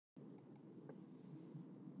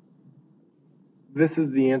This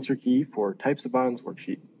is the answer key for types of bonds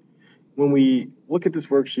worksheet. When we look at this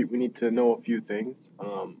worksheet, we need to know a few things.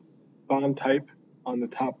 Bond type, on the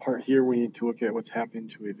top part here, we need to look at what's happening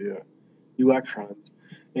to the electrons.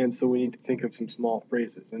 And so we need to think of some small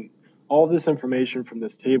phrases. And all of this information from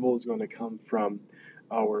this table is going to come from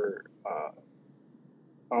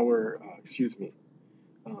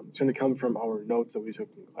it's going to come from our notes that we took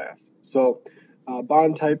in class. So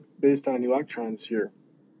bond type based on electrons here.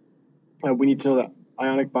 We need to know that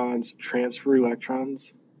ionic bonds transfer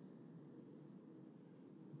electrons,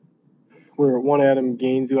 where one atom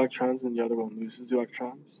gains electrons and the other one loses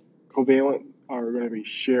electrons. Covalent are going to be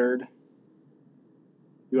shared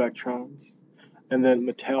electrons. And then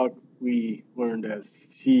metallic we learned as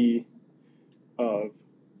sea of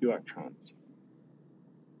electrons.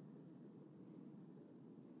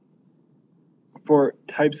 For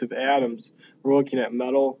types of atoms, we're looking at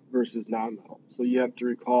metal versus nonmetal. So you have to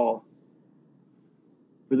recall,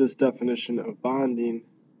 for this definition of bonding,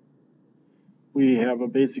 we have a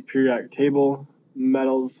basic periodic table.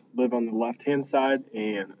 Metals live on the left-hand side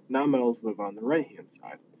and nonmetals live on the right-hand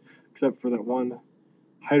side, except for that one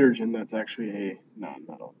hydrogen that's actually a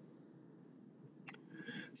nonmetal.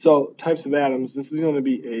 So types of atoms, this is going to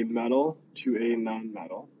be a metal to a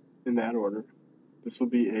nonmetal in that order. This will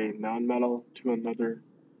be a nonmetal to another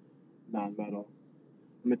nonmetal.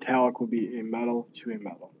 Metallic will be a metal to a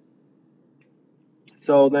metal.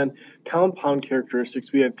 So then compound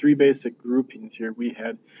characteristics, we had three basic groupings here. We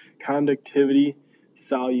had conductivity,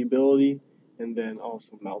 solubility, and then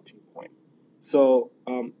also melting point. So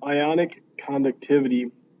ionic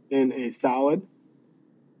conductivity in a solid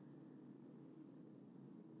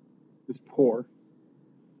is poor.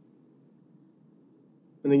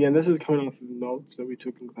 And again, this is coming off of notes that we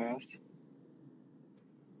took in class.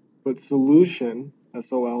 But solution,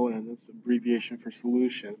 SOLN, is abbreviation for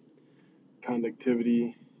solution,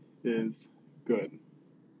 conductivity is good.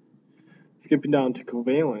 Skipping down to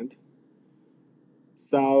covalent,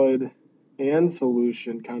 solid and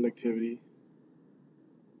solution conductivity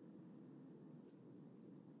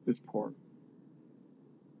is poor.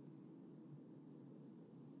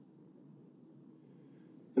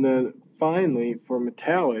 And then finally, for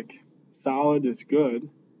metallic, solid is good,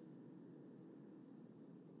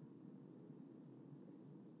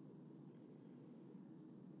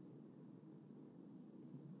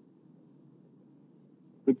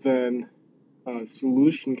 but then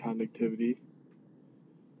solution conductivity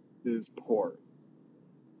is poor.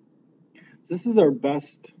 This is our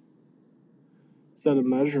best set of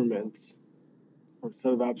measurements or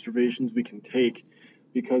set of observations we can take,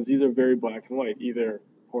 because these are very black and white, either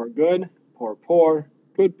poor good, poor poor,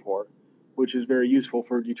 good poor, which is very useful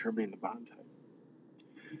for determining the bond type.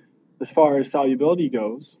 As far as solubility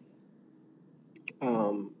goes,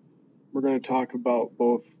 we're going to talk about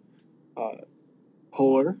both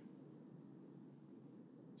polar,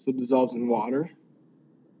 so dissolves in water,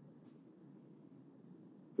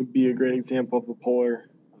 would be a great example of a polar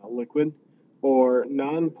liquid, or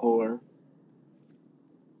nonpolar,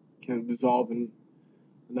 can dissolve in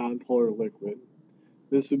a nonpolar liquid.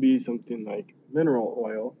 This would be something like mineral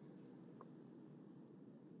oil,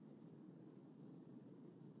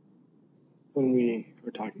 when we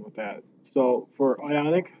are talking about that. So for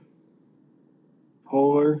ionic,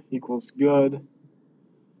 polar equals good.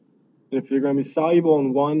 And if you're going to be soluble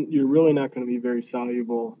in one, you're really not going to be very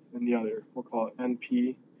soluble in the other. We'll call it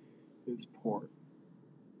NP is poor.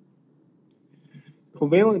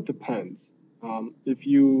 Covalent depends. If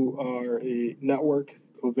you are a network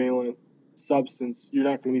covalent substance, you're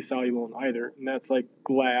not going to be soluble in either. And that's like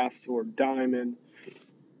glass or diamond,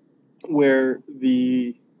 where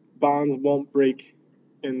the bonds won't break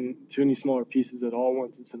into any smaller pieces at all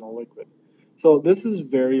once it's in a liquid. So this is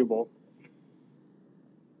variable.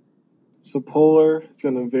 So polar is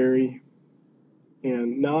going to vary,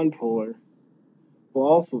 and nonpolar will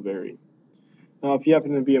also vary. Now, if you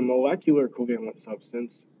happen to be a molecular covalent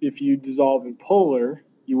substance, if you dissolve in polar,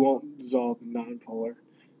 you won't dissolve in nonpolar,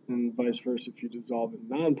 and vice versa. If you dissolve in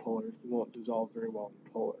nonpolar, you won't dissolve very well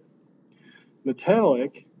in polar.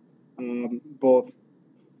 Metallic, both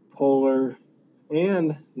polar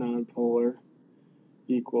and nonpolar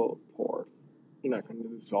equal poor. You're not going to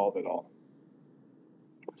dissolve at all.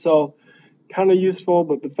 So, kind of useful,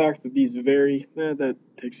 but the fact that these vary, that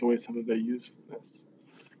takes away some of their usefulness.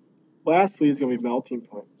 Lastly is going to be melting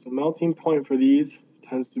point. So melting point for these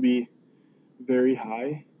tends to be very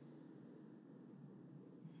high.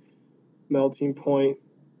 Melting point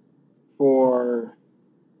for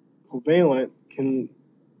covalent can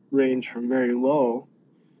range from very low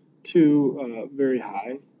to very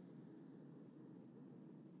high.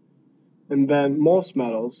 And then most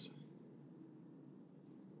metals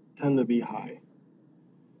tend to be high.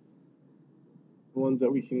 The ones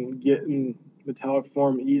that we can get in metallic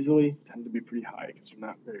form easily tend to be pretty high because they're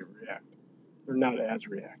not very reactive. They're not as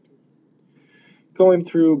reactive. Going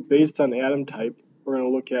through based on atom type, we're going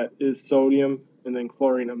to look at is sodium and then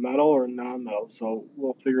chlorine a metal or a non-metal. So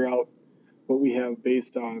we'll figure out what we have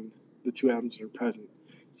based on the two atoms that are present.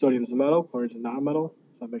 Sodium is a metal, chlorine is a non-metal,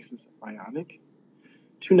 so that makes this ionic.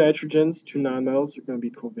 Two nitrogens, two non-metals are going to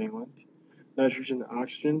be covalent. Nitrogen and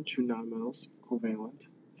oxygen, two non-metals, covalent.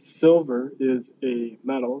 Silver is a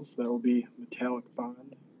metal, so that will be metallic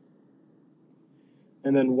bond.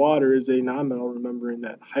 And then water is a non-metal, remembering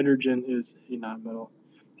that hydrogen is a non-metal,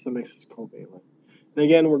 so it makes this covalent. And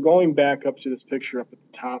again, we're going back up to this picture up at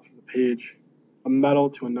the top of the page, a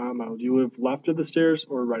metal to a non-metal. Do you live left of the stairs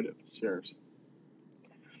or right of the stairs?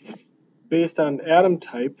 Based on atom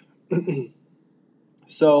type,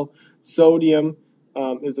 so sodium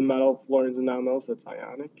is a metal, fluorine is a non-metal, so that's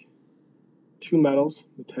ionic. Two metals,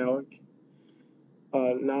 metallic.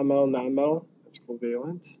 Non-metal, non-metal, that's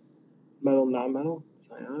covalent. Metal, non-metal,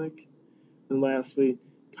 it's ionic. And lastly,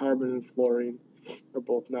 carbon and fluorine are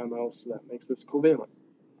both non-metals, so that makes this covalent.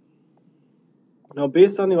 Now,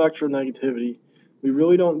 based on the electronegativity, we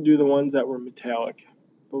really don't do the ones that were metallic.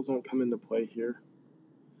 Those don't come into play here.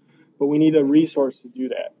 But we need a resource to do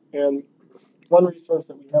that. And one resource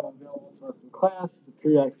that we have available to us in class is a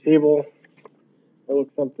periodic table. It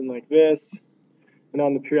looks something like this. And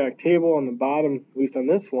on the periodic table, on the bottom, at least on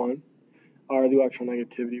this one, are the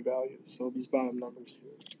electronegativity values. So these bottom numbers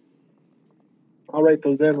here. I'll write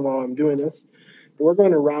those in while I'm doing this. But we're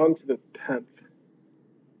going to round to the 10th.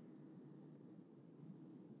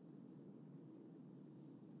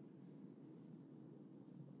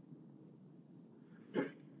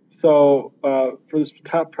 So for this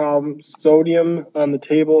top problem, sodium on the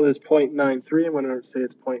table is 0.93. I'm going to say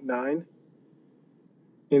it's 0.9.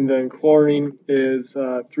 And then chlorine is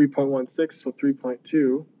 3.16, so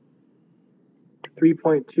 3.2.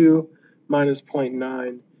 3.2 minus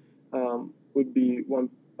 0.9 would be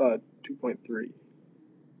 2.3.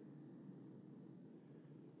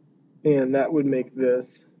 And that would make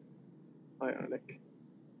this ionic.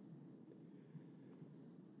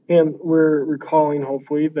 And we're recalling,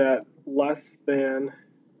 hopefully, that less than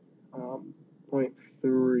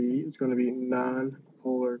 0.3 is going to be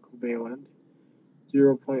non-polar covalent.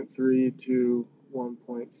 0.3 to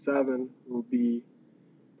 1.7 will be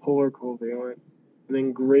polar covalent. And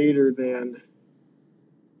then greater than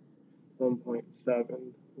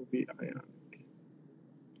 1.7 will be ionic.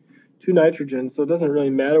 Two nitrogens, so it doesn't really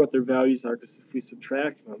matter what their values are because if we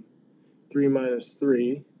subtract them, 3 minus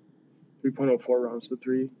 3, 3.04 rounds to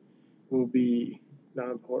 3, will be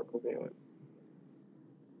non-polar covalent.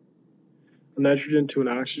 A nitrogen to an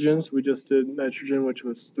oxygen, so we just did nitrogen, which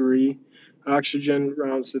was 3. Oxygen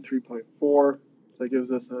rounds to 3.4, so that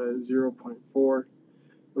gives us a 0.4,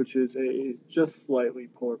 which is a just slightly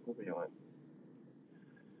polar covalent.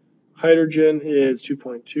 Hydrogen is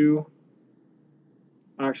 2.2.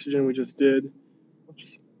 Oxygen we just did,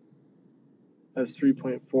 that's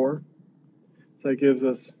 3.4. So that gives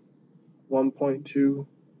us 1.2,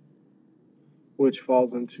 which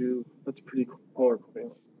falls into, that's pretty polar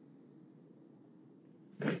covalent.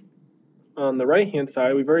 On the right-hand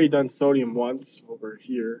side, we've already done sodium once over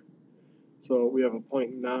here. So we have a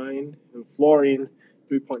 0.9, and fluorine,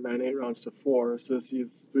 3.98 rounds to 4, so this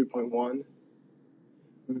is 3.1.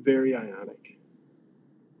 Very ionic.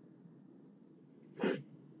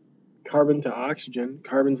 Carbon to oxygen,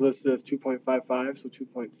 carbon's listed as 2.55, so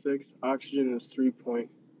 2.6. Oxygen is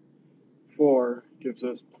 3.4, gives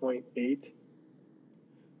us 0.8,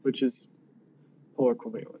 which is polar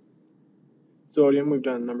covalent. Sodium, we've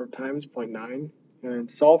done a number of times, 0.9. And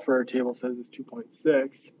sulfur, our table says is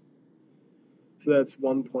 2.6. So that's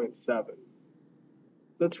 1.7.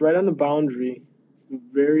 That's right on the boundary. It's the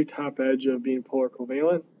very top edge of being polar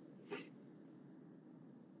covalent,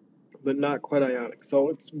 but not quite ionic. So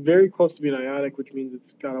it's very close to being ionic, which means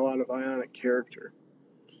it's got a lot of ionic character.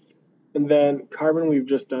 And then carbon we've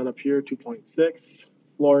just done up here, 2.6.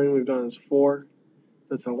 Fluorine we've done is 4.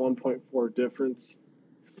 That's a 1.4 difference,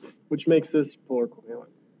 which makes this polar covalent.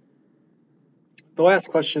 The last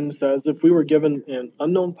question says, if we were given an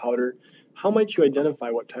unknown powder, how might you identify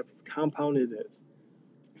what type of compound it is?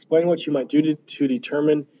 Explain what you might do to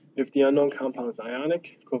determine if the unknown compound is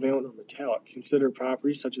ionic, covalent, or metallic. Consider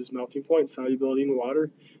properties such as melting point, solubility in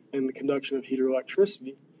water, and the conduction of heat or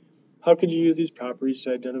electricity. How could you use these properties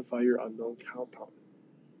to identify your unknown compound?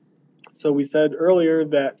 So we said earlier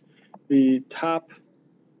that the top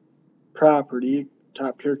property,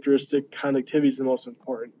 top characteristic, conductivity is the most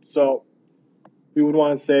important. So we would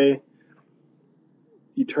want to say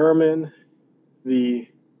determine the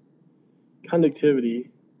conductivity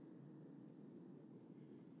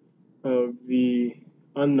of the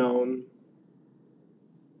unknown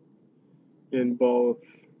in both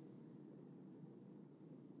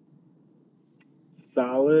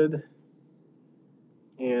solid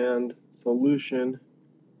and solution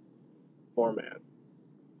format.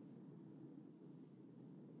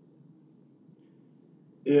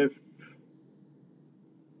 If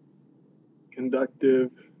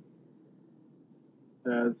conductive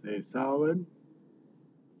as a solid,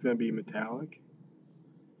 it's going to be metallic.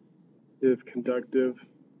 If conductive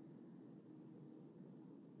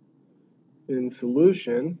in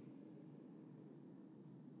solution,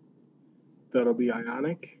 that'll be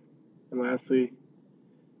ionic. And lastly,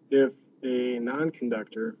 if a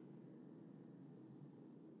non-conductor,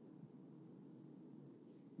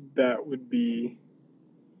 that would be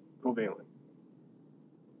covalent.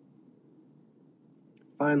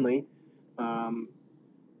 Finally,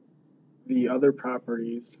 the other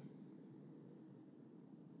properties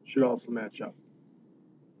should also match up.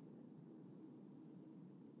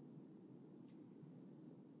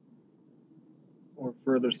 Or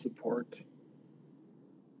further support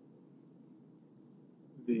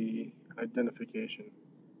the identification.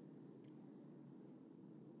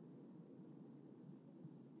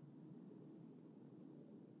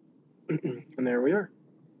 And there we are.